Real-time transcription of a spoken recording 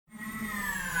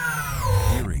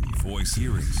This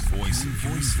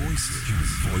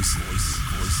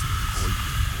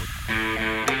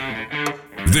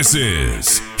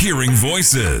is Hearing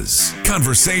Voices,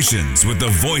 conversations with the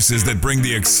voices that bring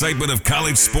the excitement of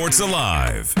college sports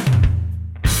alive.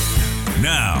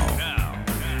 Now,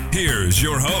 here's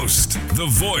your host, the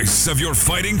voice of your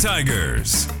Fighting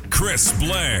Tigers, Chris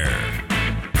Blair.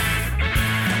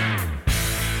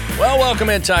 Well, welcome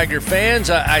in, Tiger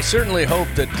fans. I certainly hope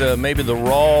that maybe the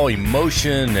raw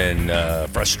emotion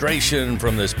and frustration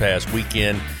from this past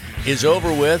weekend is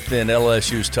over with in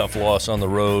LSU's tough loss on the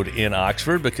road in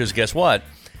Oxford, because guess what?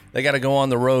 They got to go on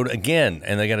the road again,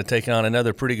 and they got to take on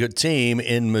another pretty good team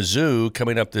in Mizzou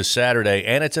coming up this Saturday,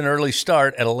 and it's an early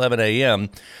start at 11 a.m.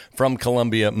 from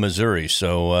Columbia, Missouri.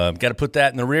 So got to put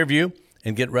that in the rear view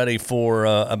and get ready for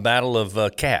a battle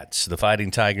of cats, the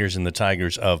Fighting Tigers and the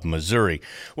Tigers of Missouri.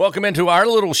 Welcome into our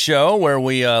little show where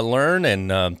we learn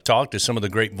and talk to some of the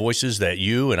great voices that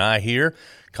you and I hear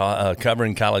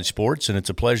covering college sports, and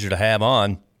it's a pleasure to have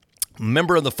on a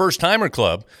member of the First Timer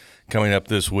Club coming up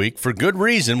this week for good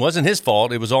reason. Wasn't his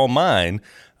fault. It was all mine.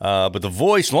 But the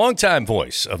voice, longtime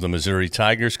voice of the Missouri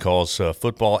Tigers, calls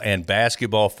football and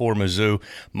basketball for Mizzou,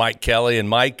 Mike Kelly. And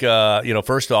Mike,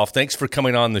 first off, thanks for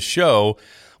coming on the show.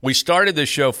 We started this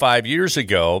show 5 years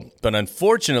ago, but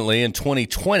unfortunately in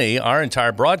 2020, our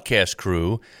entire broadcast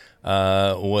crew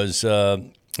was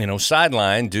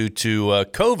sidelined due to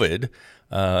COVID.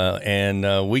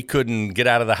 And we couldn't get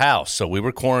out of the house. So we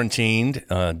were quarantined,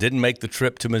 didn't make the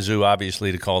trip to Mizzou,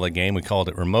 obviously, to call the game. We called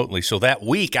it remotely. So that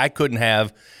week, I couldn't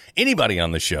have anybody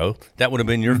on the show. That would have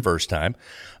been your first time.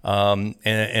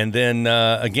 And then,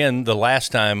 again, the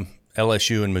last time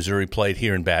LSU and Missouri played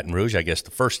here in Baton Rouge, I guess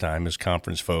the first time as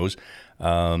conference foes, we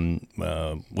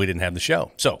didn't have the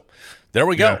show. So there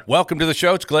we go. Yeah. Welcome to the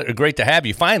show. It's great to have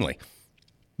you finally.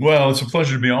 Well, it's a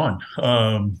pleasure to be on.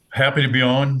 Happy to be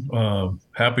on.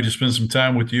 Happy to spend some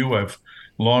time with you. I've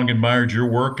long admired your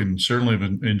work and certainly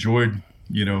have enjoyed,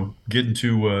 getting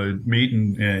to meet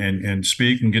and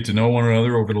speak and get to know one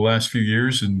another over the last few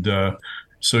years. And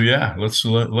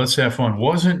let's have fun.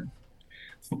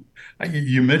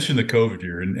 You mentioned the COVID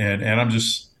year, and I'm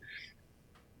just,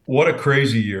 what a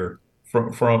crazy year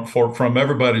from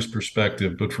everybody's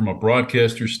perspective, but from a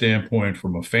broadcaster standpoint,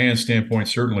 from a fan standpoint,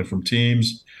 certainly from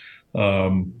teams.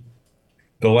 The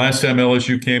last time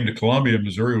LSU came to Columbia,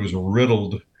 Missouri was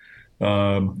riddled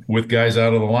with guys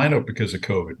out of the lineup because of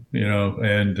COVID,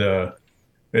 and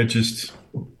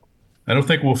I don't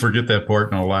think we'll forget that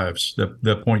part in our lives,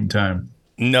 that point in time.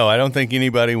 No, I don't think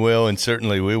anybody will, and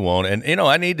certainly we won't. And,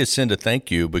 I need to send a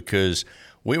thank you because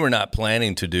we were not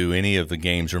planning to do any of the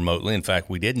games remotely. In fact,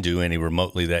 we didn't do any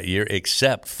remotely that year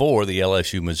except for the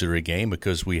LSU-Missouri game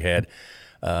because we had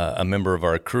a member of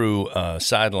our crew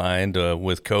sidelined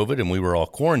with COVID, and we were all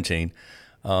quarantined.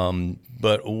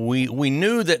 But we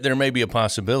knew that there may be a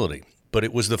possibility. But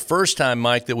it was the first time,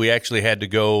 Mike, that we actually had to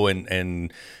go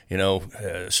and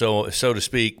so to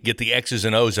speak, get the X's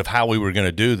and O's of how we were going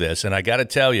to do this. And I got to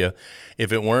tell you,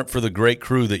 if it weren't for the great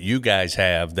crew that you guys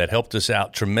have that helped us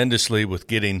out tremendously with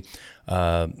getting,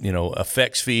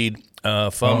 effects feed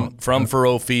from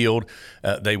Furrow Field,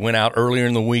 they went out earlier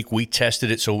in the week. We tested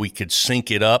it so we could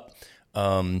sync it up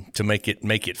to make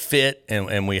it fit,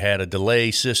 and we had a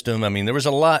delay system. I mean, there was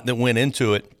a lot that went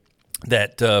into it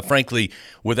that, frankly,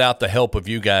 without the help of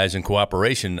you guys and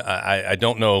cooperation, I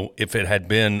don't know if it had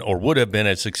been or would have been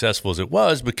as successful as it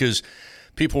was, because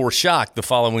people were shocked the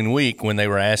following week when they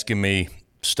were asking me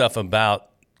stuff about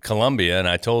Columbia, and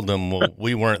I told them, well,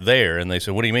 we weren't there. And they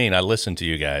said, what do you mean? I listened to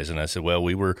you guys. And I said, well,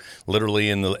 we were literally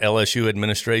in the LSU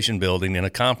administration building in a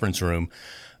conference room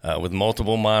with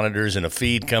multiple monitors and a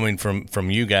feed coming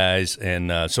from you guys.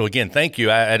 And so, again, thank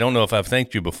you. I don't know if I've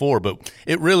thanked you before, but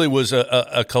it really was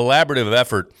a collaborative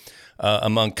effort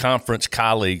among conference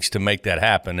colleagues to make that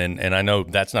happen. And I know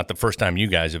that's not the first time you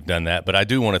guys have done that, but I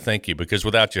do want to thank you, because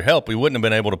without your help, we wouldn't have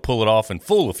been able to pull it off and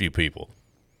fool a few people.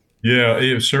 Yeah,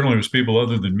 it certainly was people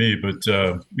other than me, but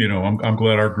I'm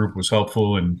glad our group was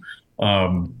helpful, and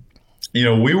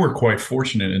we were quite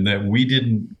fortunate in that we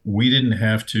didn't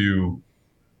have to.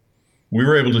 We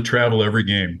were able to travel every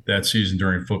game that season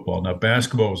during football. Now,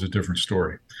 basketball was a different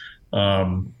story,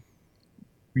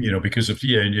 because of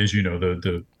as you know,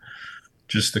 the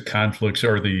conflicts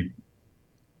or the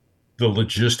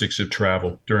logistics of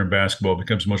travel during basketball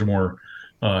becomes much more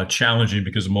challenging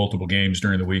because of multiple games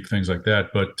during the week, things like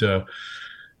that. But,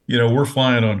 we're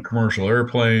flying on commercial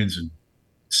airplanes and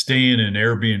staying in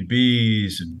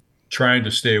Airbnbs and trying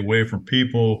to stay away from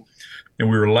people. And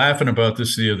we were laughing about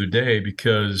this the other day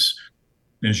because,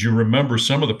 as you remember,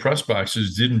 some of the press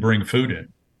boxes didn't bring food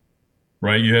in.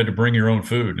 right? You had to bring your own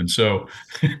food. And so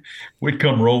we'd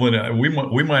come rolling in.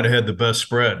 We might have had the best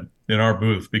spread in our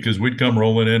booth because we'd come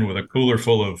rolling in with a cooler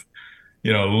full of,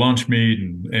 lunch meat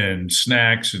and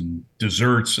snacks and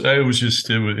desserts. It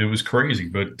was crazy.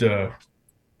 But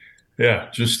yeah,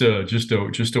 just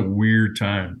a weird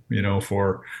time,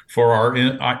 for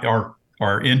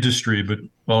our industry, but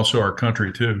also our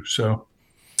country too. So.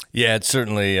 Yeah, it's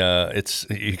certainly it's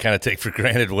you kind of take for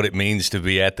granted what it means to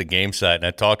be at the game site. And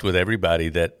I talked with everybody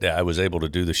that I was able to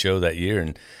do the show that year.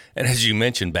 And as you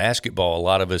mentioned, basketball, a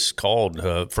lot of us called,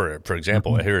 for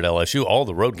example, here at LSU, all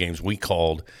the road games we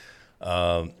called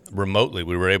remotely.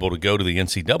 We were able to go to the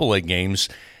NCAA games.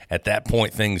 At that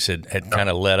point, things had kind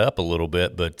of let up a little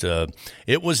bit, but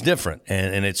it was different.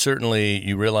 And it certainly,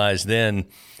 you realize then,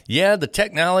 yeah, the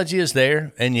technology is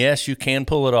there, and yes, you can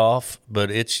pull it off,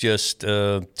 but it's just,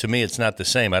 to me, it's not the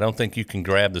same. I don't think you can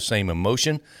grab the same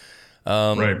emotion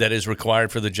Right. that is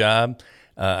required for the job.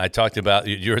 I talked about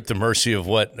you're at the mercy of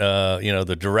what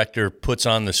the director puts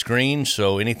on the screen,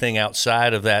 so anything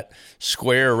outside of that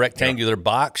square or rectangular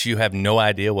box, you have no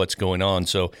idea what's going on.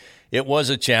 So it was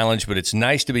a challenge, but it's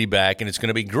nice to be back, and it's going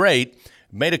to be great.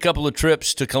 Made a couple of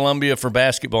trips to Columbia for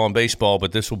basketball and baseball,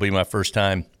 but this will be my first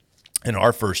time and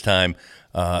our first time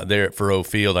there at Faurot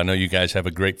Field. I know you guys have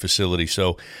a great facility.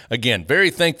 So, again,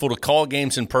 very thankful to call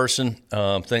games in person.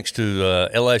 Thanks to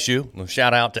LSU.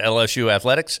 Shout out to LSU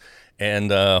Athletics,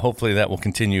 and hopefully that will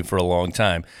continue for a long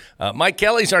time. Mike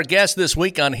Kelly's our guest this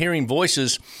week on Hearing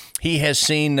Voices. He has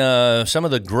seen some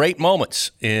of the great moments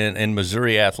in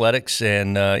Missouri athletics.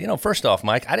 And, first off,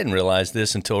 Mike, I didn't realize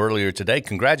this until earlier today.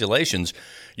 Congratulations.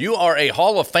 You are a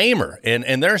Hall of Famer,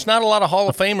 and there's not a lot of Hall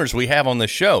of Famers we have on the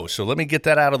show. So let me get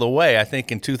that out of the way. I think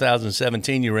in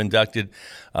 2017 you were inducted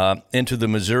into the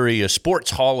Missouri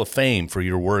Sports Hall of Fame for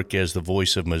your work as the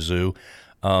voice of Mizzou.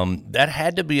 That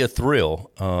had to be a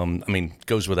thrill.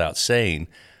 Goes without saying.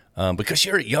 Because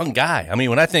you're a young guy. I mean,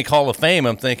 when I think Hall of Fame,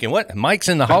 I'm thinking, what, Mike's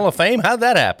in the Hall of Fame? How'd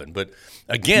that happen? But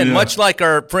again, much like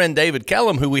our friend David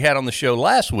Kellum, who we had on the show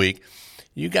last week,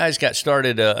 you guys got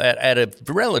started at a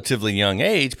relatively young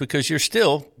age because you're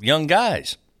still young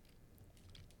guys.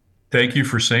 Thank you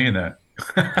for saying that.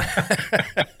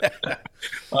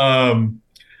 I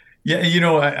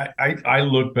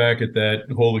look back at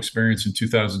that whole experience in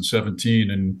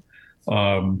 2017 and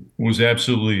was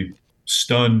absolutely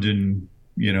stunned in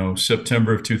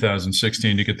September of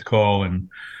 2016 to get the call and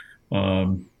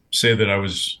say that I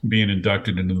was being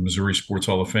inducted into the Missouri Sports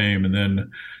Hall of Fame, and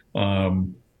then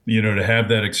to have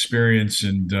that experience.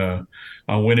 And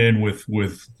I went in with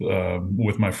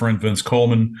my friend Vince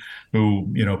Coleman,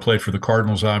 who played for the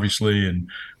Cardinals, obviously, and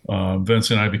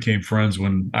Vince and I became friends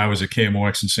when I was at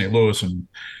KMOX in St. Louis,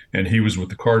 and he was with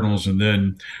the Cardinals. And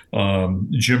then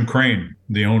Jim Crane,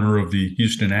 the owner of the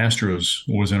Houston Astros,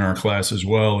 was in our class as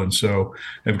well. And so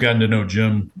I've gotten to know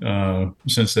Jim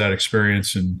since that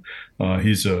experience, and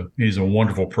he's a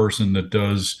wonderful person that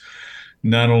does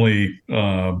not only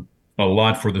a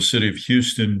lot for the city of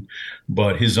Houston,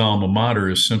 but his alma mater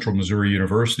is Central Missouri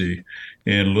University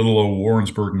in little old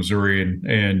Warrensburg, Missouri,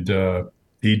 and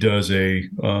he does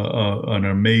an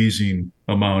amazing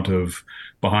amount of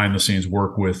behind the scenes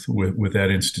work with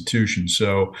that institution.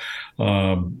 So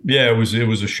it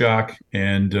was a shock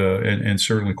and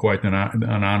certainly quite an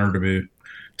honor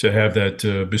to have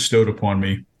that bestowed upon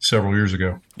me several years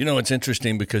ago. It's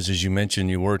interesting because, as you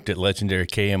mentioned, you worked at legendary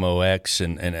KMOX,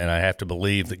 and I have to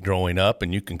believe that growing up,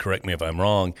 and you can correct me if I'm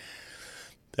wrong,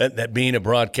 that being a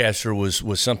broadcaster was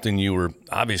something you were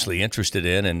obviously interested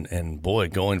in, and boy,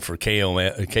 going for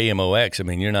KMOX, I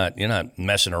mean, you're not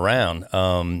messing around.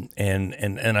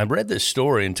 And I read this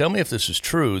story, and tell me if this is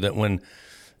true, that when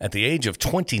at the age of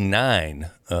 29,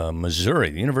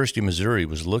 the University of Missouri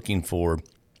was looking for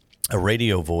a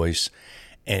radio voice,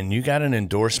 and you got an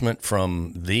endorsement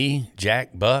from the Jack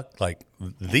Buck, the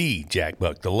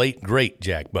late great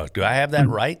Jack Buck. Do I have that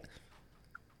right?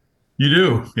 You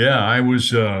do. Yeah, I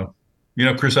was,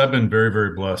 Chris, I've been very,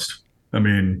 very blessed. I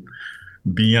mean,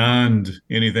 beyond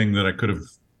anything that I could have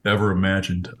ever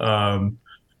imagined.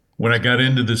 When I got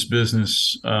into this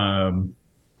business, if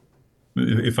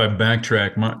I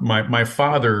backtrack, my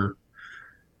father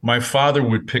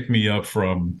would pick me up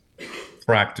from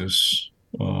practice,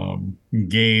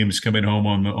 games, coming home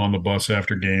on the bus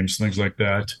after games, things like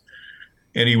that.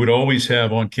 And he would always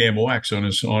have on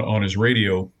KMOX on his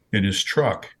radio in his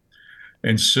truck.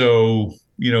 And so,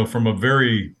 from a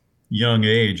very young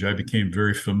age, I became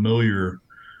very familiar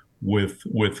with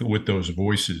those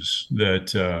voices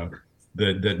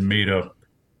that made up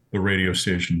the radio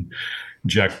station.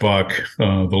 Jack Buck,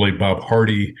 the late Bob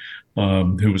Hardy,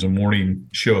 who was a morning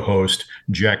show host.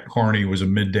 Jack Carney was a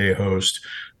midday host.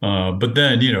 But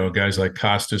then, guys like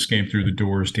Costas came through the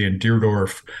doors, Dan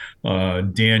Deerdorf,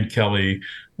 Dan Kelly,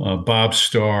 Bob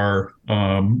Starr,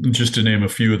 just to name a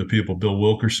few of the people, Bill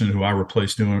Wilkerson, who I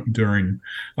replaced doing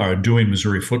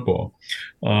Missouri football.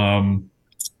 I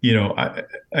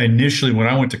initially, when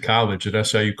I went to college at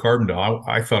SIU Carbondale,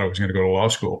 I thought I was going to go to law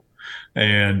school,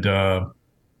 and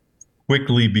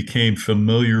quickly became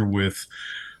familiar with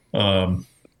a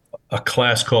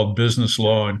class called business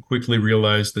law, and quickly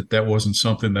realized that wasn't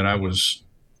something that I was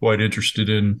quite interested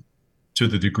in to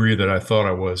the degree that I thought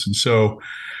I was. And so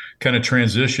kind of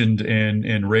transitioned,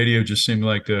 and radio just seemed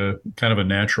like a kind of a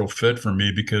natural fit for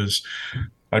me, because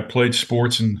I played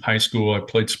sports in high school, I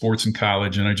played sports in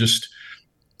college, and I just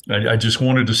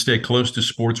wanted to stay close to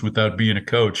sports without being a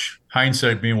coach.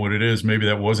 Hindsight being what it is, maybe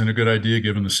that wasn't a good idea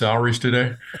given the salaries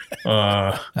today.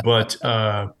 But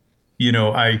I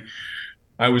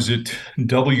was at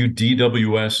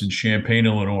WDWS in Champaign,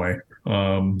 Illinois,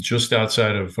 just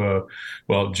outside of,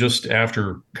 just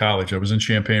after college. I was in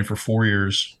Champaign for 4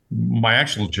 years. My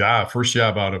actual first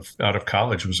job out of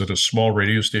college, was at a small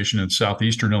radio station in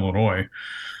southeastern Illinois.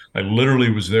 I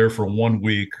literally was there for 1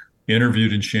 week,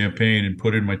 interviewed in Champaign, and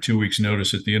put in my 2 weeks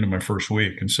notice at the end of my first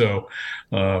week. And so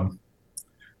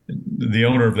the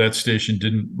owner of that station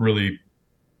didn't really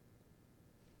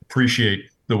appreciate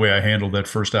the way I handled that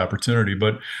first opportunity,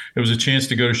 but it was a chance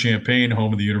to go to Champaign,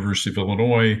 home of the University of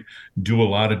Illinois, do a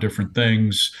lot of different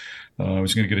things. I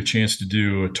was going to get a chance to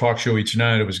do a talk show each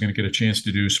night. I was going to get a chance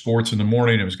to do sports in the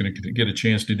morning. I was going to get a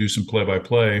chance to do some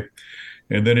play-by-play.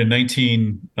 And then in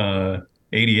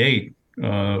 1988,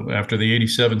 after the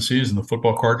 87 season, the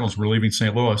football Cardinals were leaving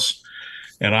St. Louis,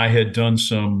 and I had done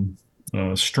some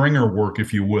stringer work,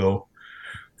 if you will,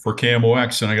 for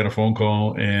KMOX, and I got a phone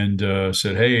call and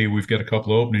said, "Hey, we've got a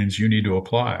couple of openings. You need to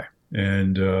apply."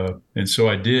 And so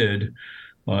I did.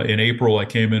 In April, I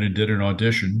came in and did an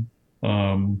audition.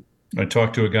 I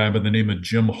talked to a guy by the name of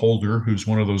Jim Holder, who's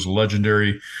one of those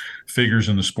legendary figures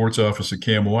in the sports office at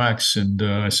KMOX. And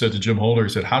I said to Jim Holder, I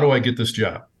said, "How do I get this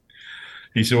job?"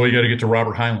 He said, "Well, you got to get to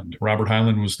Robert Hyland." Robert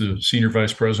Hyland was the senior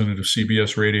vice president of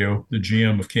CBS Radio, the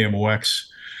GM of KMOX.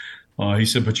 He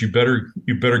said, "But you better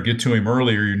get to him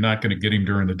early, or you're not going to get him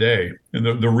during the day." And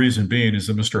the reason being is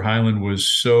that Mr. Hyland was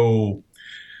so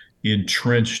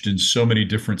entrenched in so many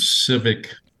different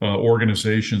civic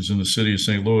organizations in the city of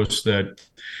St. Louis that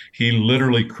he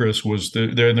literally, Chris, was there.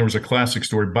 And there was a classic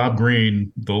story. Bob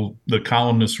Greene, the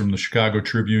columnist from the Chicago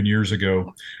Tribune years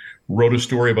ago, wrote a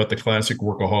story about the classic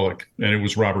workaholic, and it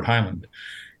was Robert Hyland.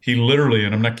 He literally,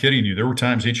 and I'm not kidding you, there were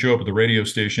times he'd show up at the radio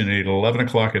station at 11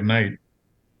 o'clock at night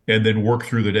and then work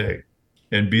through the day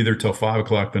and be there till 5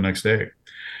 o'clock the next day.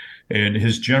 And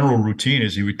his general routine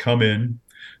is he would come in,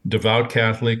 devout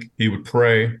Catholic, he would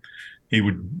pray, he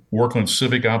would work on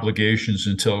civic obligations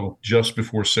until just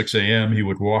before 6 a.m. He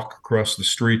would walk across the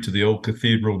street to the old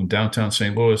cathedral in downtown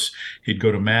St. Louis. He'd go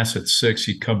to mass at 6.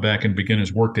 He'd come back and begin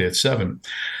his workday at 7.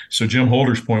 So Jim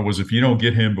Holder's point was, if you don't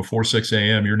get him before 6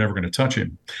 a.m., you're never going to touch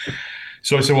him.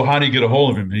 So I said, "Well, how do you get a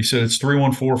hold of him?" And he said, "It's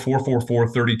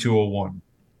 314-444-3201.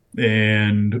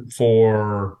 And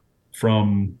from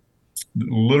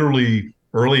literally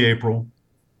early April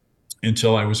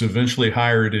until I was eventually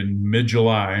hired in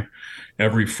mid-July,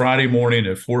 every Friday morning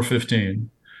at 4:15,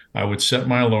 I would set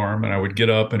my alarm and I would get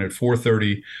up, and at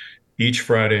 4:30 each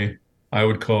Friday, I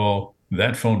would call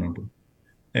that phone number.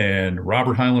 And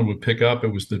Robert Hyland would pick up.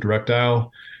 It was the direct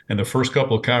dial. And the first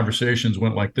couple of conversations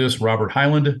went like this: "Robert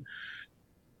Hyland,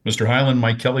 Mr. Hyland,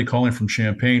 Mike Kelly calling from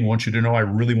Champaign. Want you to know I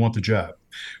really want the job.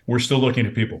 We're still looking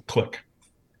at people. Click."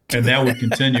 And that would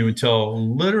continue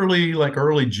until literally like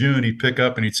early June. He'd pick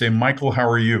up and he'd say, "Michael, how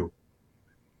are you?"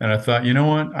 And I thought, you know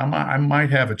what? I might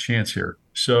have a chance here.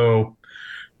 So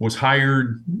was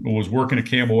hired, was working at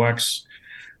KMOX.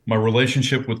 My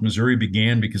relationship with Missouri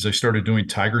began because I started doing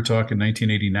Tiger Talk in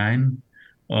 1989,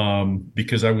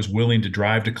 because I was willing to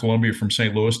drive to Columbia from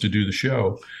St. Louis to do the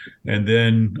show. And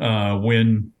then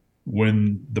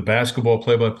when the basketball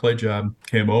play-by-play job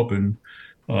came open,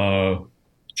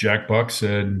 Jack Buck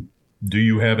said, "Do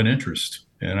you have an interest?"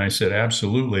 And I said,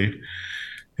 "Absolutely."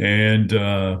 And,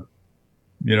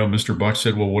 Mr. Buck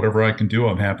said, "Well, whatever I can do,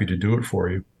 I'm happy to do it for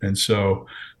you." And so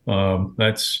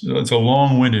that's a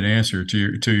long-winded answer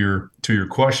to your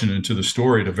question and to the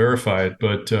story to verify it.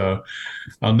 But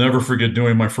I'll never forget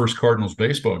doing my first Cardinals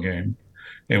baseball game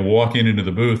and walking into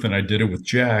the booth, and I did it with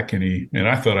Jack, and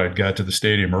I thought I'd got to the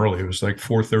stadium early. It was like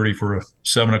 4:30 for a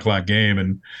 7 o'clock game,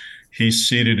 and he's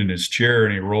seated in his chair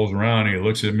and he rolls around and he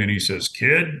looks at me and he says,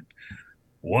 "Kid,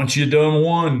 once you've done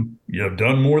one, you've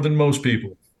done more than most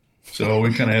people. So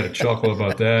we kind of had a chuckle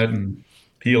about that, and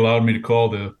he allowed me to call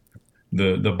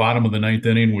the bottom of the ninth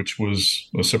inning, which was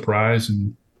a surprise,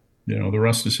 and the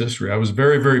rest is history. I was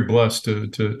very, very blessed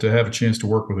to have a chance to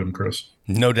work with him, Chris.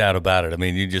 No doubt about it. I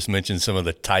mean, you just mentioned some of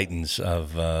the titans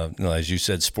of, as you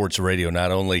said, sports radio,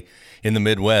 not only in the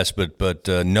Midwest, but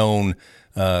known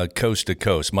coast to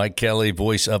coast. Mike Kelly,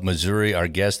 voice of Missouri, our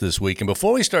guest this week. And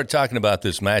before we start talking about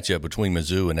this matchup between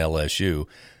Mizzou and LSU,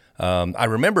 I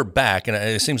remember back, and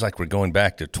it seems like we're going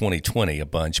back to 2020 a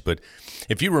bunch, but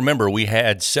if you remember, we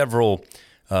had several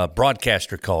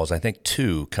broadcaster calls. I think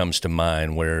 2 comes to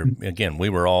mind where, again, we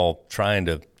were all trying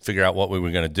to figure out what we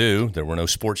were going to do. There were no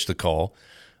sports to call.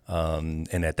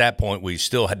 And at that point, we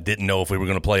still didn't know if we were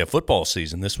going to play a football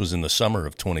season. This was in the summer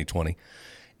of 2020.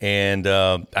 And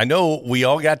I know we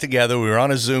all got together. We were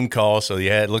on a Zoom call, so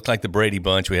it looked like the Brady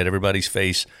Bunch. We had everybody's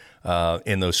face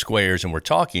in those squares, and we're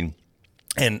talking.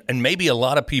 And maybe a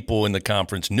lot of people in the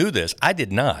conference knew this. I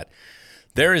did not.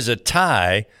 There is a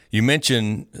tie. You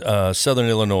mentioned Southern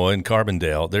Illinois and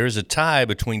Carbondale. There is a tie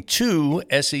between 2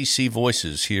 SEC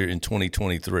voices here in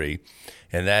 2023,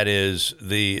 and that is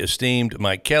the esteemed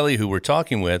Mike Kelly, who we're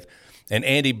talking with, and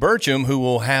Andy Burcham, who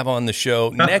we'll have on the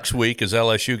show next week as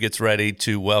LSU gets ready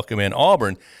to welcome in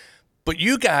Auburn. But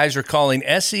you guys are calling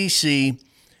SEC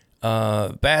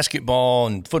basketball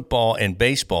and football and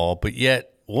baseball, but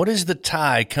yet what is the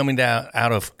tie coming out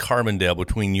of Carbondale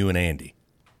between you and Andy?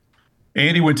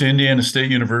 Andy went to Indiana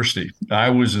State University. I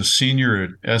was a senior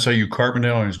at SIU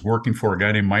Carbondale. I was working for a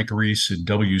guy named Mike Reese at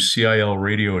WCIL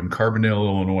Radio in Carbondale,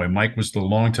 Illinois. Mike was the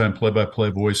longtime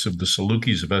play-by-play voice of the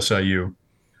Salukis of SIU.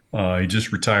 He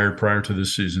just retired prior to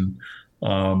this season.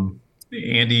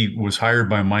 Andy was hired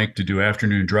by Mike to do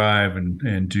afternoon drive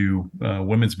and do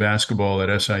women's basketball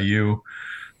at SIU,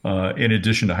 in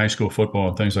addition to high school football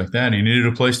and things like that. And he needed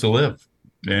a place to live.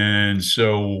 And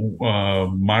so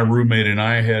my roommate and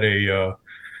I had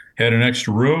an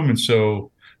extra room, and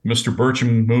so Mr.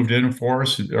 Burcham moved in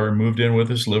with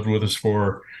us, lived with us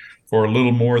for a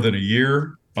little more than a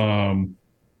year, and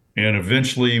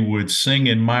eventually would sing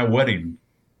in my wedding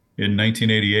in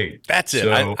 1988. That's it.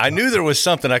 So, I knew there was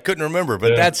something I couldn't remember,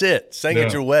 but that's it. Sang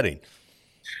at your wedding.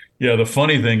 Yeah. The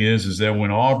funny thing is that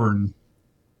when Auburn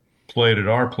played at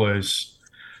our place,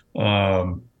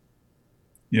 Rod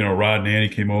and Andy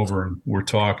came over and we're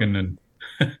talking, and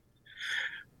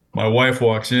my wife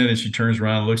walks in and she turns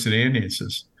around and looks at Andy and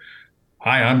says,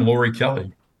 "Hi, I'm Lori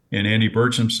Kelly." And Andy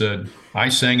Burcham said, "I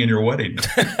sang in your wedding."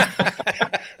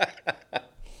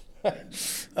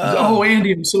 Oh,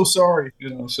 Andy, I'm so sorry.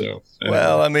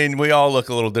 Well, I mean, we all look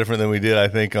a little different than we did, I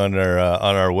think, on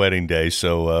our wedding day.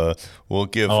 So we'll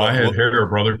give. I had hair,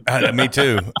 brother. Me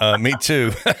too. Me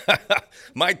too.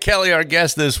 Mike Kelly, our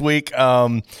guest this week.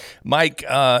 Mike,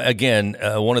 again,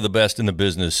 one of the best in the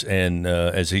business, and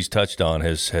as he's touched on,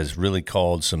 has really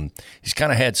called some. He's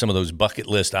kind of had some of those bucket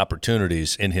list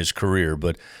opportunities in his career,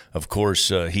 but of course,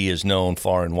 he is known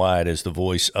far and wide as the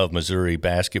voice of Missouri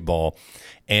basketball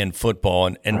and football.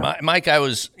 And Mike, I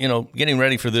was getting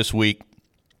ready for this week.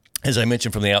 As I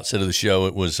mentioned from the outset of the show,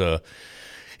 it was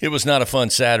not a fun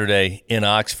Saturday in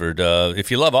Oxford. If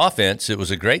you love offense, it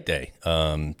was a great day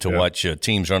to watch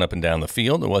teams run up and down the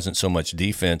field. There wasn't so much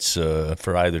defense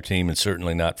for either team, and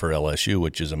certainly not for LSU,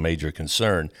 which is a major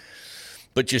concern.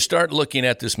 But you start looking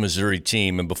at this Missouri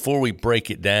team, and before we break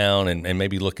it down and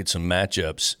maybe look at some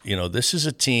matchups, this is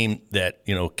a team that,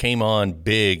 came on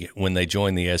big when they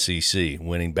joined the SEC,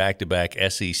 winning back-to-back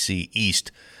SEC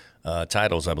East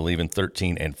titles, I believe, in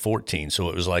 13 and 14. So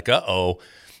it was like,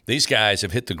 these guys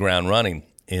have hit the ground running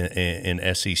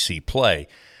in SEC play.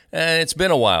 And it's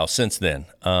been a while since then.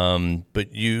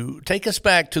 But you take us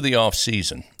back to the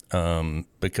offseason.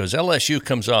 Because LSU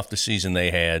comes off the season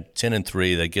they had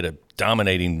 10-3. They get a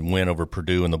dominating win over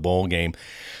Purdue in the bowl game.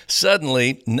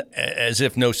 Suddenly, as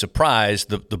if no surprise,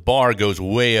 the bar goes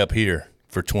way up here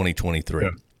for 2023.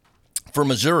 Yeah. For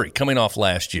Missouri, coming off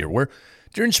last year, where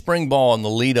during spring ball and the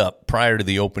lead up prior to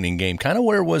the opening game, kind of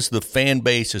where was the fan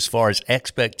base as far as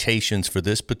expectations for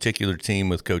this particular team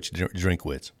with Coach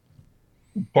Drinkwitz?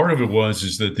 Part of it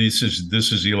is that this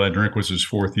is Eli Drinkwitz's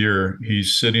 4th year.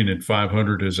 He's sitting at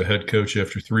 500 as a head coach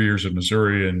after 3 years at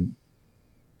Missouri, and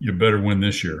you better win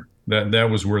this year. That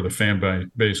was where the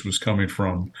fan base was coming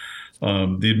from.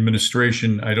 The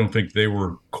administration, I don't think they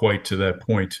were quite to that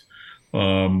point,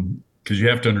 because you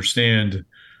have to understand,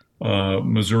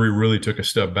 Missouri really took a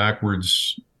step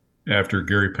backwards after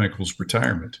Gary Pinkel's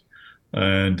retirement,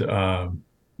 and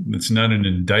it's not an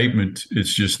indictment.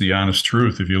 It's just the honest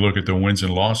truth. If you look at the wins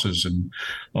and losses, and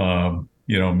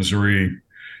Missouri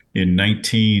in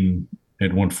 19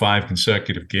 had won 5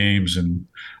 consecutive games, and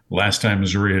last time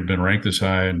Missouri had been ranked this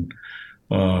high, and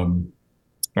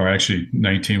or actually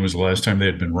 19 was the last time they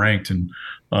had been ranked, and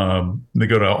they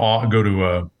go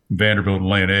to Vanderbilt and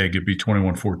lay an egg. It beat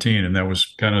 21-14, and that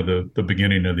was kind of the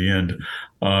beginning of the end.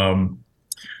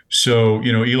 So,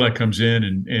 Eli comes in,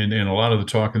 and a lot of the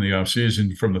talk in the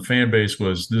offseason from the fan base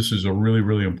was this is a really,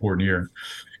 really important year.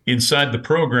 Inside the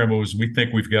program, it was we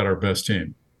think we've got our best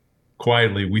team.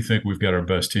 Quietly, we think we've got our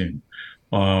best team.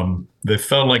 They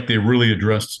felt like they really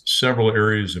addressed several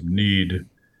areas of need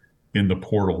in the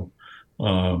portal,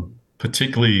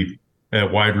 particularly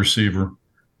at wide receiver,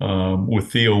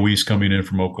 with Theo Weiss coming in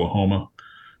from Oklahoma.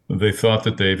 They thought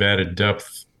that they've added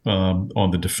depth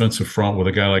on the defensive front with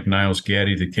a guy like Niles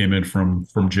Gaddy that came in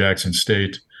from Jackson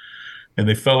State. And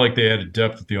they felt like they added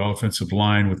depth at the offensive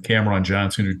line with Cameron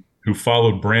Johnson, who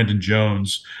followed Brandon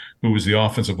Jones, who was the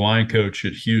offensive line coach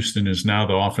at Houston, is now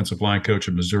the offensive line coach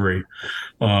at Missouri.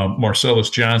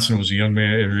 Marcellus Johnson is a young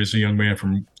man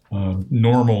from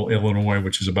Normal, Illinois,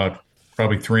 which is about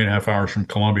probably 3.5 hours from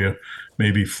Columbia,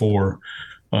 maybe 4.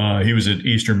 He was at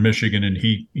Eastern Michigan, and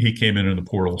he came in the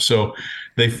portal. So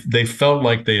they felt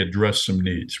like they addressed some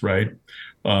needs, right?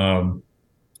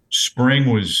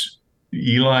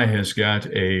 Eli has got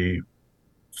a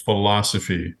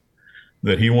philosophy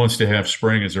that he wants to have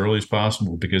spring as early as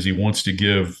possible because he wants to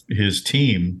give his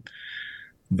team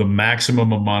the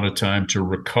maximum amount of time to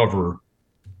recover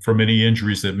from any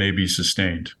injuries that may be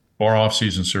sustained or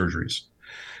off-season surgeries.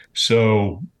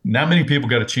 So not many people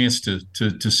got a chance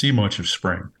to see much of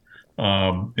spring.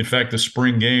 In fact, the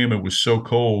spring game, it was so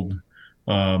cold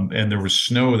and there was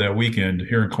snow that weekend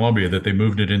here in Columbia that they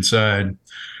moved it inside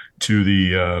to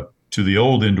the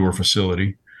old indoor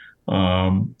facility.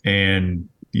 And,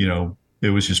 it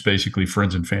was just basically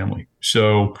friends and family.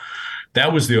 So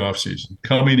that was the off season.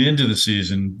 Coming into the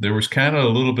season, there was kind of a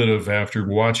little bit of, after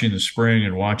watching the spring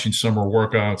and watching summer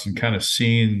workouts and kind of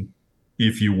seeing,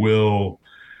 if you will,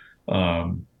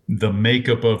 the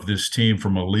makeup of this team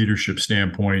from a leadership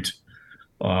standpoint,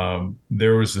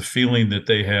 there was the feeling that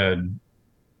they had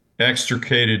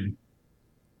extricated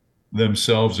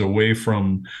themselves away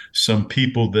from some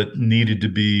people that needed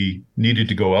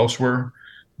to go elsewhere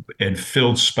and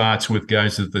filled spots with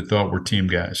guys that they thought were team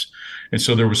guys. And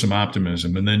so there was some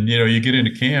optimism. And then, you get into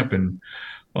camp, and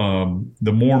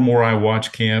the more and more I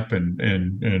watch camp,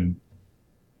 and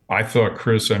I thought,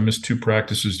 Chris, I missed 2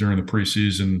 practices during the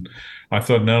preseason. I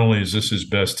thought not only is this his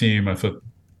best team, I thought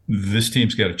this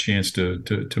team's got a chance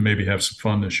to maybe have some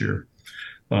fun this year.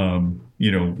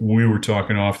 We were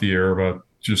talking off the air about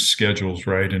just schedules,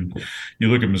 right? And you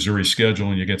look at Missouri's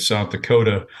schedule, and you get South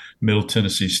Dakota, Middle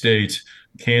Tennessee State,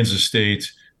 Kansas State,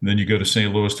 and then you go to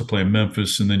St. Louis to play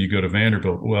Memphis, and then you go to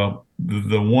Vanderbilt. Well,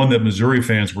 the one that Missouri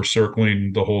fans were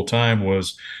circling the whole time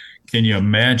was, can you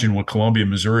imagine what Columbia,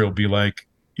 Missouri will be like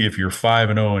if you're 5-0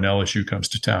 and LSU comes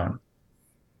to town?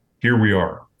 Here we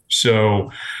are.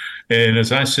 So, and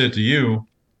as I said to you,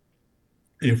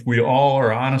 if we all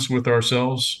are honest with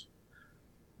ourselves,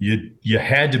 you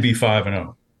had to be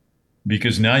 5-0,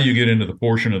 because now you get into the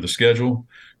portion of the schedule.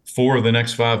 4 of the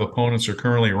next 5 opponents are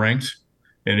currently ranked,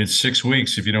 and in 6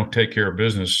 weeks, if you don't take care of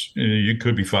business, you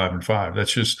could be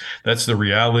 5-5. That's the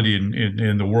reality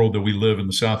in the world that we live in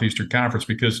the Southeastern Conference,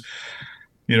 because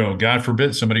God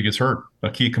forbid somebody gets hurt,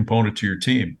 a key component to your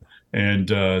team, and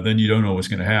then you don't know what's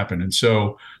going to happen. And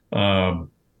so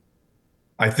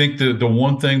I think the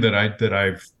one thing that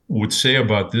I would say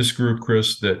about this group,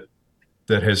 Chris, that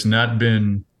has not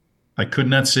been, I could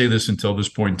not say this until this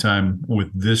point in time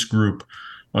with this group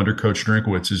under Coach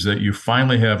Drinkwitz, is that you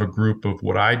finally have a group of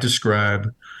what I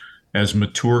describe as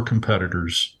mature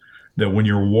competitors, that when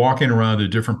you're walking around the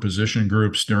different position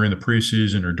groups during the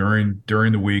preseason or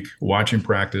during the week, watching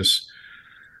practice,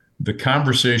 the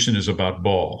conversation is about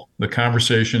ball. The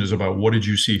conversation is about, what did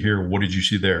you see here? What did you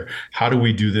see there? How do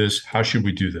we do this? How should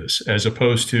we do this? As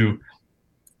opposed to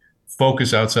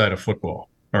focus outside of football,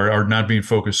 or not being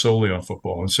focused solely on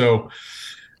football. And so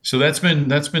that's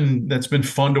been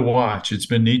fun to watch. It's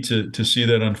been neat to see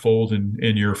that unfold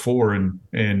in year 4. And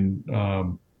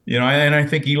I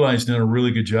think Eli's done a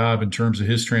really good job in terms of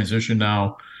his transition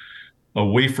now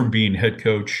away from being head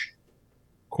coach,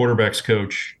 quarterbacks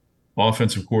coach,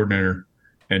 offensive coordinator,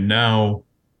 and now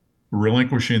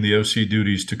relinquishing the OC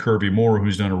duties to Kirby Moore,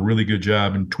 who's done a really good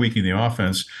job in tweaking the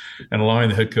offense and allowing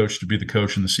the head coach to be the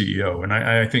coach and the CEO. And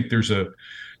I think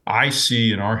I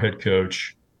see in our head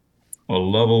coach a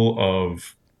level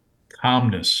of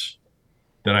calmness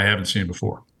that I haven't seen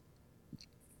before.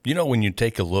 When you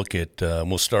take a look at,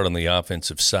 we'll start on the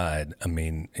offensive side. I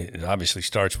mean, it obviously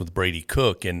starts with Brady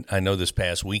Cook, and I know this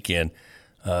past weekend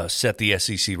set the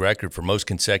SEC record for most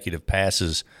consecutive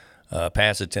pass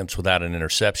attempts without an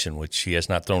interception, which he has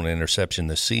not thrown an interception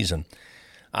this season.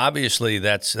 Obviously,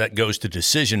 that goes to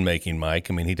decision-making,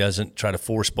 Mike. I mean, he doesn't try to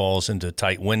force balls into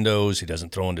tight windows. He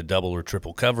doesn't throw into double or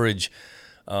triple coverage.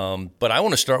 But I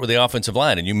want to start with the offensive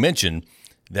line. And you mentioned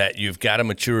that you've got a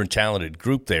mature and talented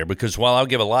group there because while I'll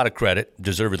give a lot of credit,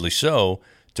 deservedly so,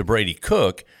 to Brady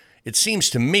Cook, it seems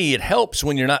to me it helps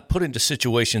when you're not put into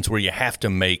situations where you have to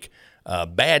make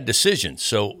bad decisions.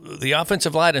 So the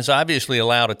offensive line has obviously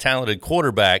allowed a talented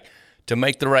quarterback to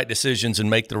make the right decisions and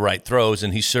make the right throws,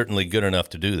 and he's certainly good enough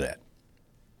to do that.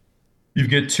 You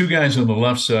get two guys on the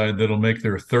left side that'll make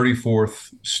their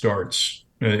 34th starts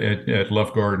at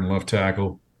left guard and left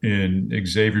tackle in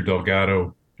Xavier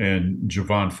Delgado and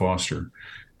Javon Foster.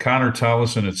 Connor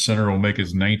Tollison at center will make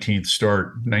his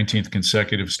 19th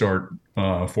consecutive start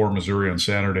for Missouri on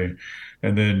Saturday.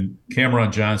 And then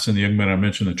Cameron Johnson, the young man I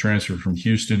mentioned, the transfer from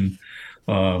Houston,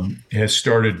 has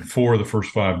started 4 of the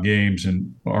first 5 games.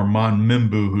 And Armand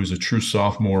Mimbu, who's a true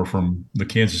sophomore from the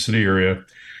Kansas City area,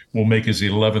 will make his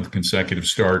 11th consecutive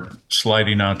start,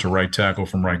 sliding out to right tackle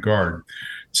from right guard.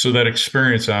 So that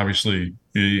experience obviously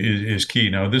is key.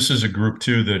 Now, this is a group,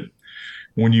 too, that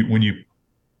when you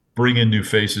bring in new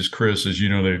faces, Chris, as you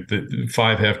know, the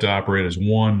 5 have to operate as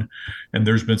one, and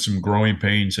there's been some growing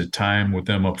pains at time with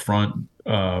them up front.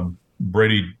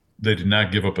 Brady, they did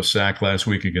not give up a sack last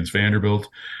week against Vanderbilt.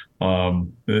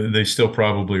 They still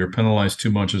probably are penalized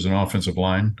too much as an offensive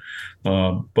line,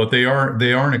 but they are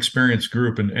an experienced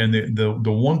group. And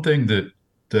the one thing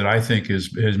that I think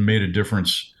has made a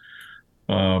difference,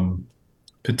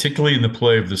 particularly in the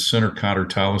play of the center Connor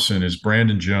Tollison, is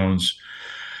Brandon Jones,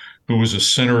 who was a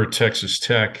center at Texas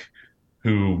Tech,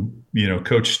 who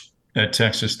coached at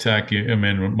Texas Tech. I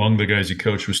mean, among the guys he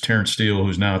coached was Terrence Steele,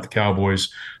 who's now at the Cowboys.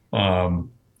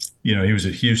 He was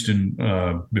at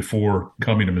Houston before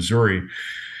coming to Missouri.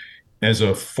 As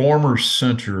a former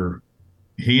center,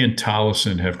 he and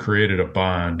Tollison have created a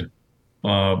bond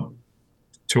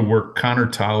to where Connor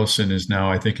Tollison is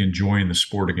now, I think, enjoying the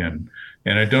sport again.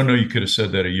 And I don't know you could have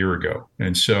said that a year ago.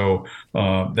 And so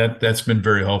that's been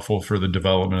very helpful for the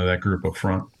development of that group up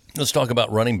front. Let's talk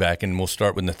about running back, and we'll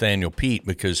start with Nathaniel Peat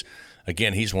because,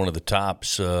 again, he's one of the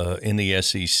tops in the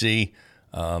SEC.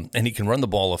 And he can run the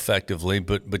ball effectively,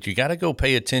 but you got to go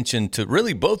pay attention to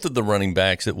really both of the running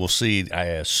backs that we'll see, I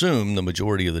assume, the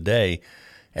majority of the day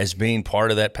as being part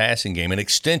of that passing game, an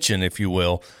extension, if you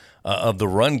will, of the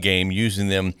run game, using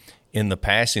them in the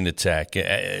passing attack.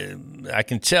 I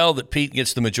can tell that Pete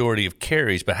gets the majority of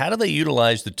carries, but how do they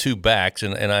utilize the two backs?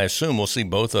 And I assume we'll see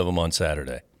both of them on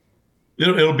Saturday.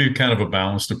 It'll be kind of a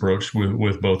balanced approach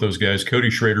with both those guys. Cody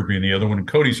Schrader being the other one. And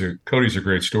Cody's a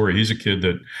great story. He's a kid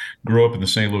that grew up in the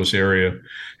St. Louis area,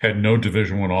 had no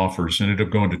Division I offers, ended up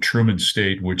going to Truman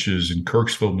State, which is in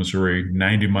Kirksville, Missouri,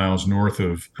 90 miles north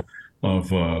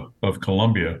of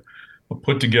Columbia.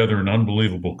 Put together an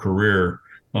unbelievable career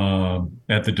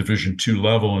at the Division II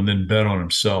level, and then bet on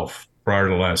himself prior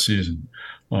to last season.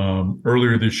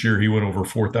 Earlier this year, he went over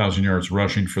 4,000 yards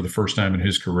rushing for the first time in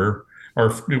his career.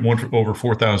 Or went over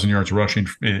 4,000 yards rushing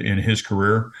in his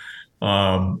career,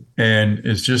 and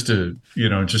is just a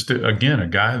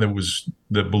guy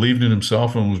that believed in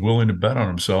himself and was willing to bet on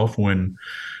himself when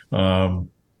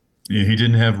he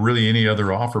didn't have really any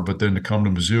other offer, but then to come to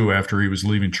Mizzou after he was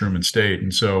leaving Truman State.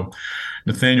 And so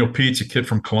Nathaniel Peat's a kid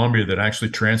from Columbia that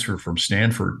actually transferred from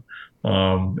Stanford.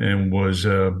 And was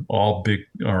all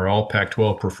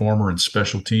Pac-12 performer in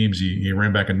special teams. He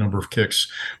ran back a number of kicks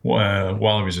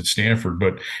while he was at Stanford.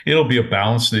 But it'll be a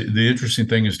balance. The interesting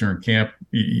thing is during camp,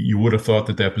 you would have thought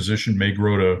that position may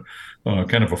grow to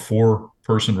kind of a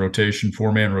four-man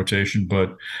rotation.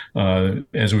 But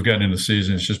as we've gotten into the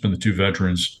season, it's just been the two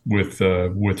veterans with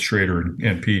Schrader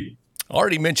and Pete.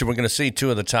 Already mentioned we're going to see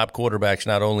two of the top quarterbacks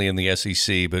not only in the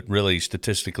SEC but really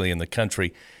statistically in the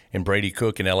country, in Brady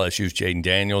Cook and LSU's Jaden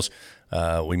Daniels.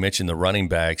 We mentioned the running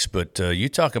backs, but you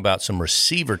talk about some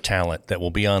receiver talent that will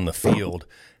be on the field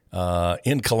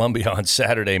in Columbia on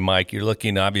Saturday, Mike. You're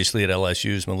looking obviously at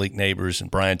LSU's Malik Neighbors and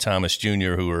Brian Thomas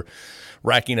Jr., who are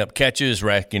racking up catches,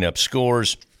 racking up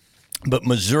scores. But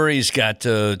Missouri's got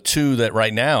two that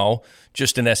right now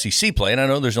just an SEC play. And I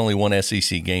know there's only one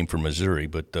SEC game for Missouri,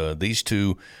 but these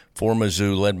two for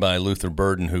Mizzou, led by Luther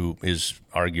Burden, who is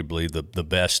arguably the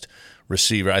best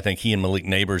receiver. I think he and Malik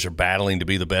Neighbors are battling to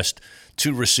be the best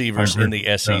two receivers in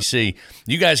the SEC. Yeah.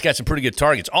 You guys got some pretty good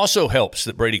targets. Also helps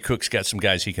that Brady Cook's got some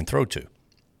guys he can throw to.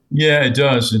 Yeah, it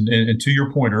does. And to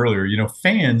your point earlier,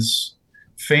 fans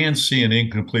see an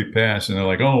incomplete pass and they're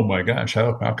like, oh my gosh,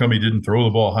 how come he didn't throw the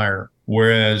ball higher?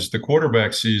 Whereas the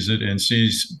quarterback sees it and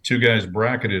sees two guys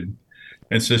bracketed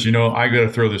and says, I got to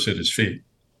throw this at his feet,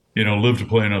 live to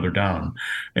play another down.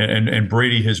 And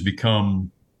Brady has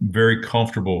become very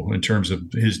comfortable in terms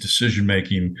of his decision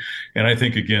making. And I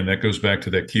think, again, that goes back to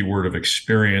that key word of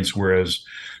experience, whereas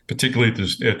particularly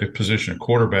at the position of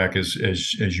quarterback, as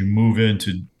you move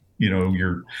into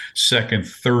your second,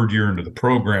 third year into the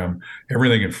program,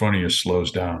 everything in front of you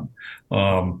slows down.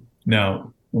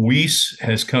 Now, Weiss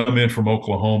has come in from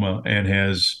Oklahoma and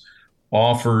has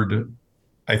offered,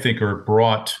 I think, or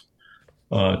brought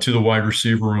to the wide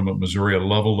receiver room at Missouri a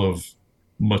level of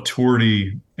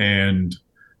maturity and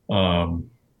I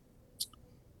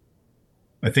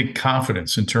think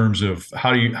confidence in terms of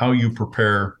how you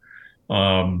prepare.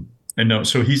 So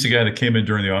he's the guy that came in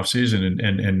during the offseason,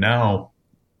 and now,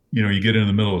 you get in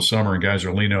the middle of summer and guys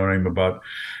are leaning on him about,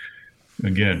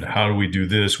 again, how do we do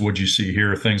this? What'd you see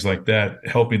here? Things like that,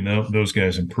 helping those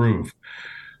guys improve.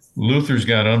 Luther's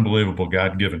got unbelievable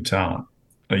God-given talent.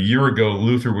 A year ago,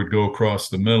 Luther would go across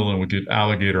the middle and would get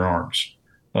alligator arms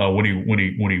when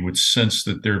he would sense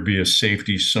that there'd be a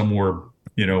safety somewhere,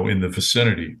 in the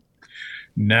vicinity.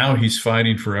 Now he's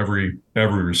fighting for every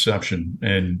reception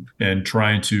and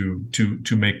trying to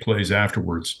make plays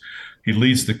afterwards. He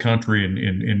leads the country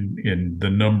in the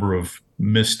number of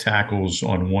missed tackles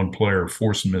on one player,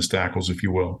 forced missed tackles, if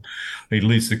you will. He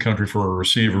leads the country for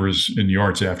receivers in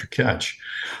yards after catch.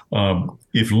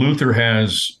 If Luther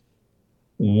has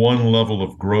one level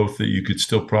of growth that you could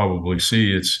still probably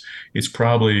see, it's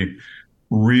probably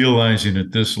realizing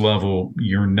at this level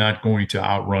you're not going to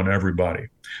outrun everybody.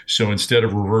 So instead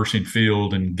of reversing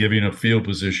field and giving up field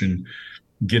position,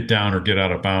 get down or get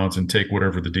out of bounds and take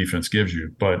whatever the defense gives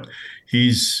you. But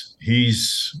he's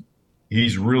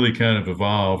really kind of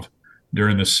evolved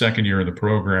during the second year of the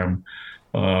program,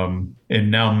 and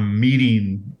now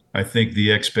meeting, I think,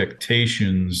 the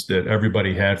expectations that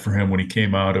everybody had for him when he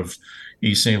came out of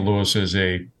East St. Louis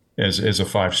as a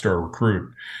five-star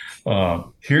recruit.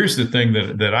 Here's the thing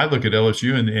that I look at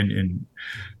LSU and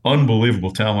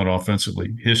unbelievable talent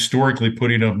offensively, historically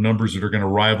putting up numbers that are going to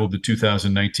rival the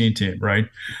 2019 team, right?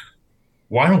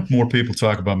 Why don't more people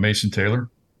talk about Mason Taylor?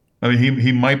 I mean,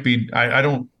 he might be,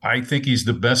 I think he's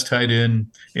the best tight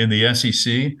end in the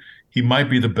SEC. He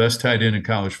might be the best tight end in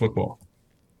college football.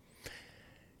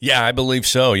 Yeah, I believe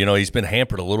so. He's been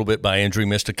hampered a little bit by injury,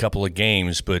 missed a couple of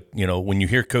games, but, when you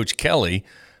hear Coach Kelly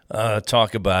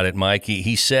talk about it, Mike,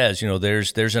 he says,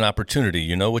 there's an opportunity.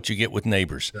 You know what you get with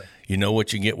Neighbors. Sure. You know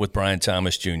what you get with Brian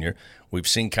Thomas Jr. We've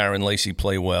seen Kyron Lacy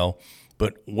play well,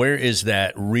 but where is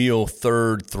that real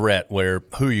third threat who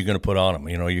are you going to put on him?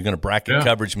 You're going to bracket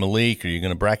coverage Malik, or you're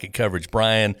going to bracket coverage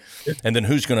Brian, and then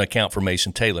who's going to account for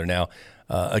Mason Taylor? Now,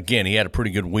 again, he had a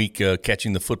pretty good week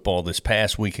catching the football this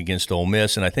past week against Ole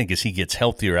Miss, and I think as he gets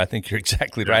healthier, I think you're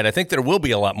exactly right. I think there will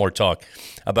be a lot more talk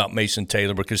about Mason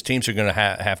Taylor because teams are going to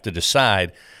have to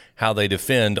decide how they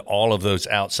defend all of those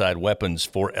outside weapons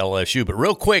for LSU. But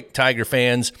real quick, Tiger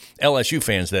fans, LSU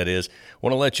fans that is,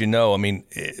 want to let you know,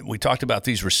 we talked about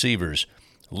these receivers.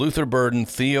 Luther Burden,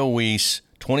 Theo Weiss,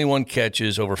 21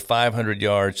 catches, over 500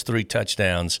 yards, 3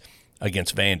 touchdowns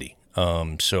against Vandy.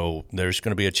 So there's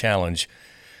going to be a challenge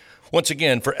once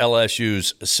again for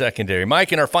LSU's secondary.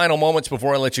 Mike, in our final moments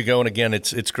before I let you go, and again,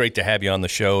 it's great to have you on the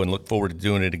show and look forward to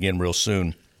doing it again real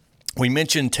soon. We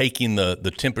mentioned taking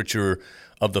the temperature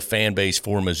of the fan base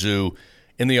for Mizzou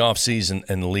in the offseason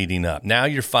and leading up. Now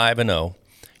you're 5-0.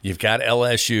 You've got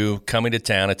LSU coming to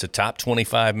town. It's a top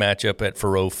 25 matchup at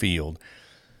Faurot Field.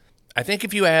 I think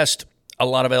if you asked a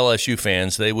lot of LSU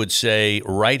fans, they would say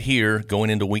right here, going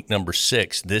into week number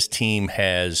 6, this team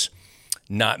has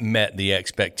not met the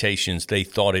expectations they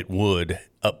thought it would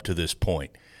up to this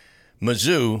point.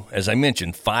 Mizzou, as I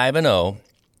mentioned, 5-0,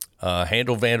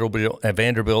 handled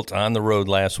Vanderbilt on the road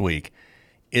last week.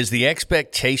 Is the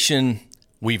expectation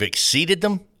we've exceeded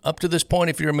them up to this point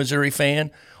if you're a Missouri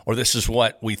fan, or this is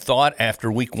what we thought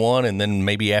after week 1 and then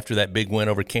maybe after that big win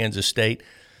over Kansas State?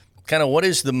 Kind of what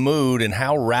is the mood and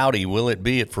how rowdy will it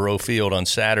be at Faurot Field on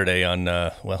Saturday at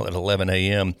 11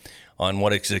 a.m. on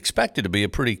what is expected to be a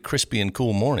pretty crispy and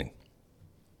cool morning?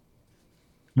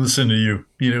 Listen to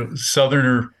you.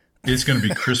 Southerner, it's going to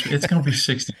be crispy. It's going to be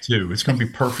 62. It's going to be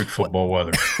perfect football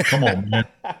weather. Come on, man.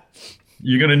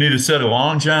 You're going to need a set of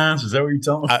long johns. Is that what you're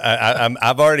telling me?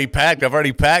 I've already packed. I've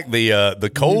already packed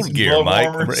the cold gear,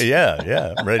 Mike. Warmers.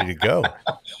 Yeah, I'm ready to go.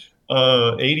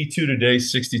 82 today,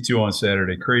 62 on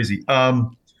Saturday. Crazy.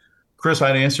 Chris,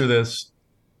 I'd answer this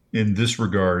in this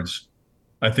regards.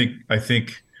 I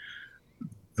think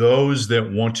those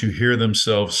that want to hear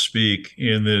themselves speak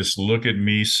in this look at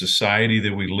me society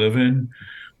that we live in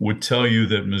would tell you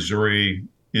that Missouri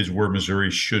is where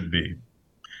Missouri should be.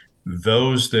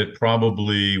 those that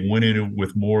probably went in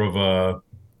with more of a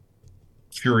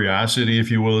curiosity,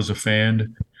 if you will, as a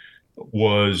fan,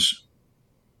 was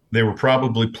they were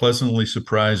probably pleasantly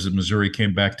surprised that Missouri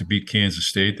came back to beat Kansas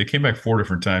State. They came back 4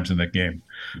 different times in that game,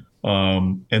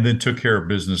 and then took care of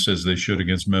business as they should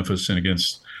against Memphis and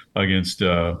against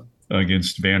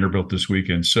Vanderbilt this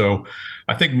weekend. So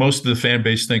I think most of the fan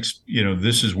base thinks,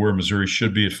 this is where Missouri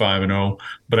should be at 5-0,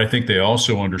 but I think they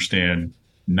also understand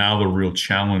now the real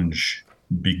challenge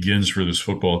begins for this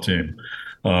football team.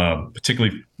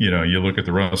 Particularly, you look at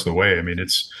the rest of the way. I mean,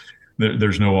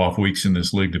 there's no off weeks in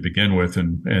this league to begin with,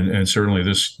 and certainly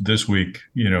this week,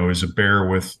 is a bear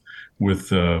with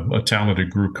a talented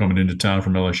group coming into town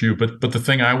from LSU. But the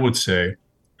thing I would say,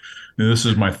 this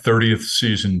is my 30th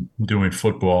season doing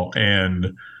football,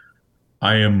 and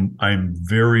I'm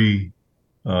very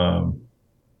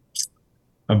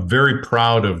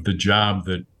proud of the job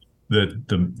that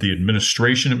the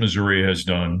administration at Missouri has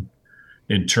done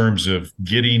in terms of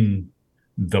getting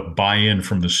the buy-in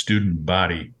from the student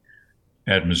body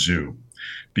at Mizzou,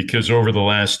 because over the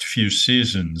last few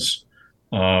seasons,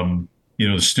 the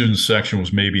student section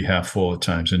was maybe half full at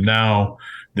times, and now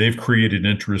they've created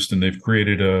interest and they've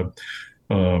created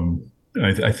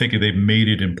I think they've made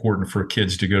it important for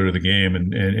kids to go to the game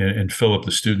and fill up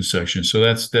the student section. So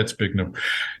that's big number.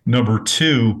 Number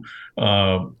two,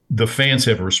 the fans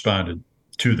have responded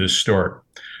to this start.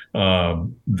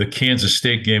 The Kansas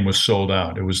State game was sold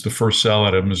out. It was the first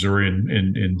sellout of Missouri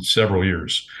in several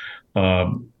years.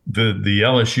 The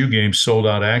LSU game sold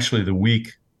out actually the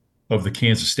week of the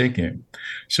Kansas State game.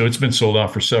 So it's been sold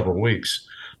out for several weeks.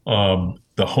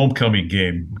 The homecoming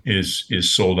game is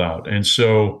sold out. And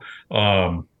so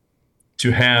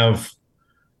to have,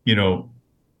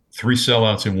 3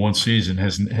 sellouts in one season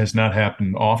has not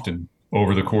happened often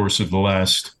over the course of the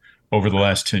last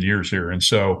 10 years here. And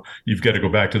so you've got to go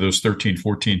back to those 13,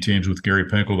 14 teams with Gary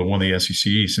Pinkel that won the SEC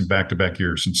East in back-to-back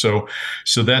years. And so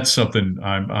that's something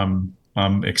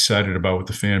I'm excited about with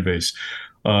the fan base.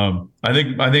 I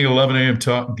think 11 a.m.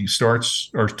 starts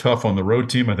are tough on the road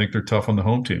team. I think they're tough on the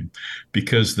home team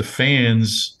because the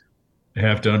fans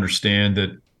have to understand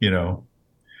that,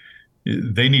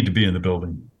 they need to be in the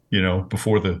building,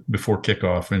 before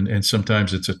kickoff. And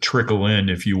sometimes it's a trickle in,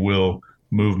 if you will,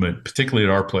 movement, particularly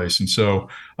at our place. And so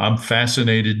I'm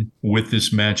fascinated with this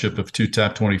matchup of 2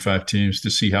 top 25 teams to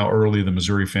see how early the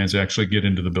Missouri fans actually get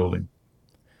into the building.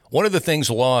 One of the things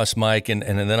lost, Mike, and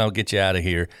then I'll get you out of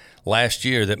here, last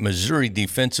year, that Missouri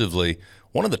defensively,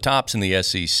 one of the tops in the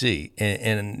SEC.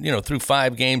 And through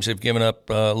 5 games, they've given up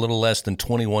a little less than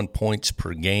 21 points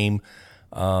per game.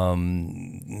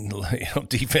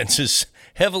 Defense is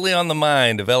heavily on the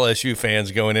mind of LSU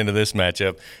fans going into this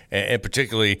matchup, and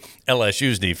particularly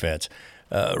LSU's defense.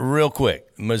 Real quick,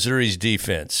 Missouri's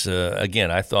defense,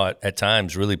 again, I thought at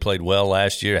times really played well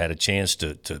last year, had a chance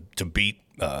to beat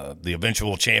the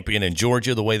eventual champion in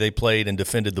Georgia, the way they played and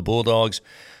defended the Bulldogs.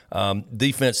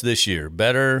 Defense this year,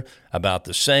 better, about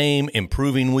the same,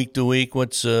 improving week to week?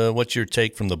 What's your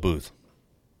take from the booth?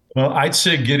 Well, I'd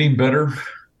say getting better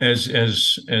as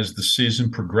the season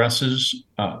progresses.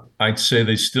 I'd say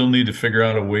they still need to figure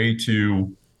out a way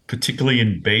to, particularly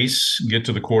in base, get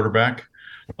to the quarterback.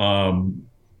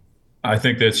 I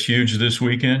think that's huge this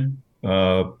weekend.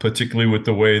 Particularly with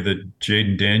the way that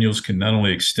Jaden Daniels can not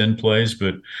only extend plays,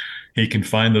 but he can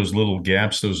find those little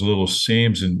gaps, those little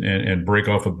seams, and break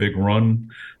off a big run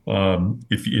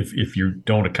if you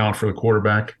don't account for the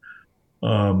quarterback.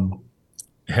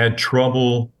 Had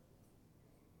trouble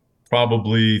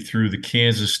probably through the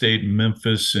Kansas State and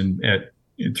Memphis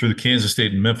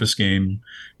game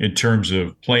in terms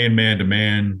of playing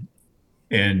man-to-man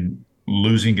and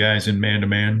losing guys in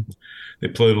man-to-man. They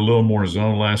played a little more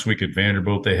zone last week at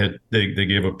Vanderbilt. They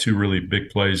gave up 2 really big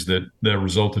plays that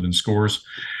resulted in scores.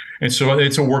 And so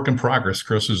it's a work in progress,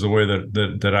 Chris, is the way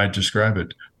that I describe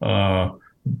it. And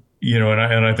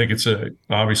I think it's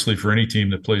obviously for any team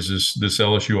that plays this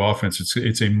LSU offense,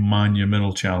 it's a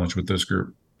monumental challenge with this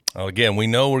group. Well, again, we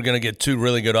know we're going to get 2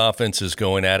 really good offenses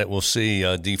going at it. We'll see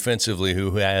defensively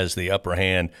who has the upper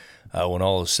hand when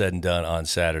all is said and done on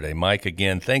Saturday. Mike,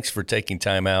 again, thanks for taking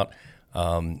time out.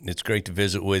 It's great to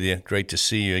visit with you. Great to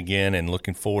see you again, and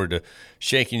looking forward to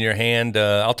shaking your hand.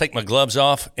 I'll take my gloves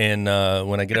off and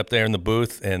when I get up there in the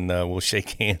booth, and we'll shake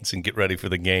hands and get ready for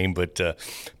the game. But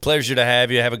pleasure to have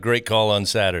you. Have a great call on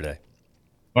Saturday.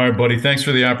 All right, buddy. Thanks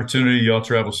for the opportunity. Y'all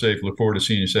travel safe. Look forward to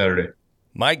seeing you Saturday.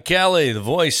 Mike Kelly, the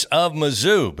voice of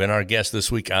Mizzou, been our guest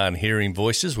this week on Hearing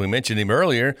Voices. We mentioned him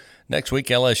earlier. Next week,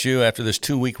 LSU, after this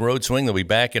 2-week road swing, they'll be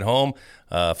back at home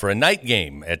for a night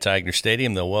game at Tiger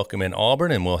Stadium. They'll welcome in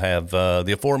Auburn, and we'll have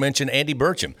the aforementioned Andy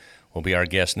Burcham will be our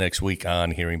guest next week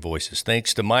on Hearing Voices.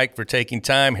 Thanks to Mike for taking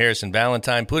time, Harrison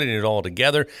Valentine putting it all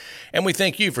together, and we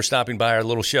thank you for stopping by our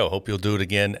little show. Hope you'll do it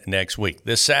again next week.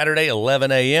 This Saturday,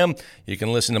 11 a.m., you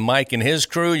can listen to Mike and his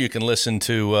crew. You can listen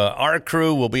to our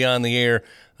crew. We'll be on the air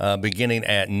beginning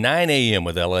at 9 a.m.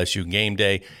 with LSU Game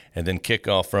Day, and then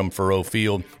kickoff from Faurot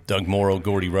Field. Doug Morrow,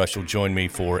 Gordy Rush will join me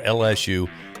for LSU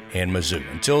and Mizzou.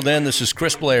 Until then, this is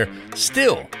Chris Blair,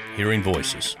 still Hearing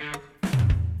Voices.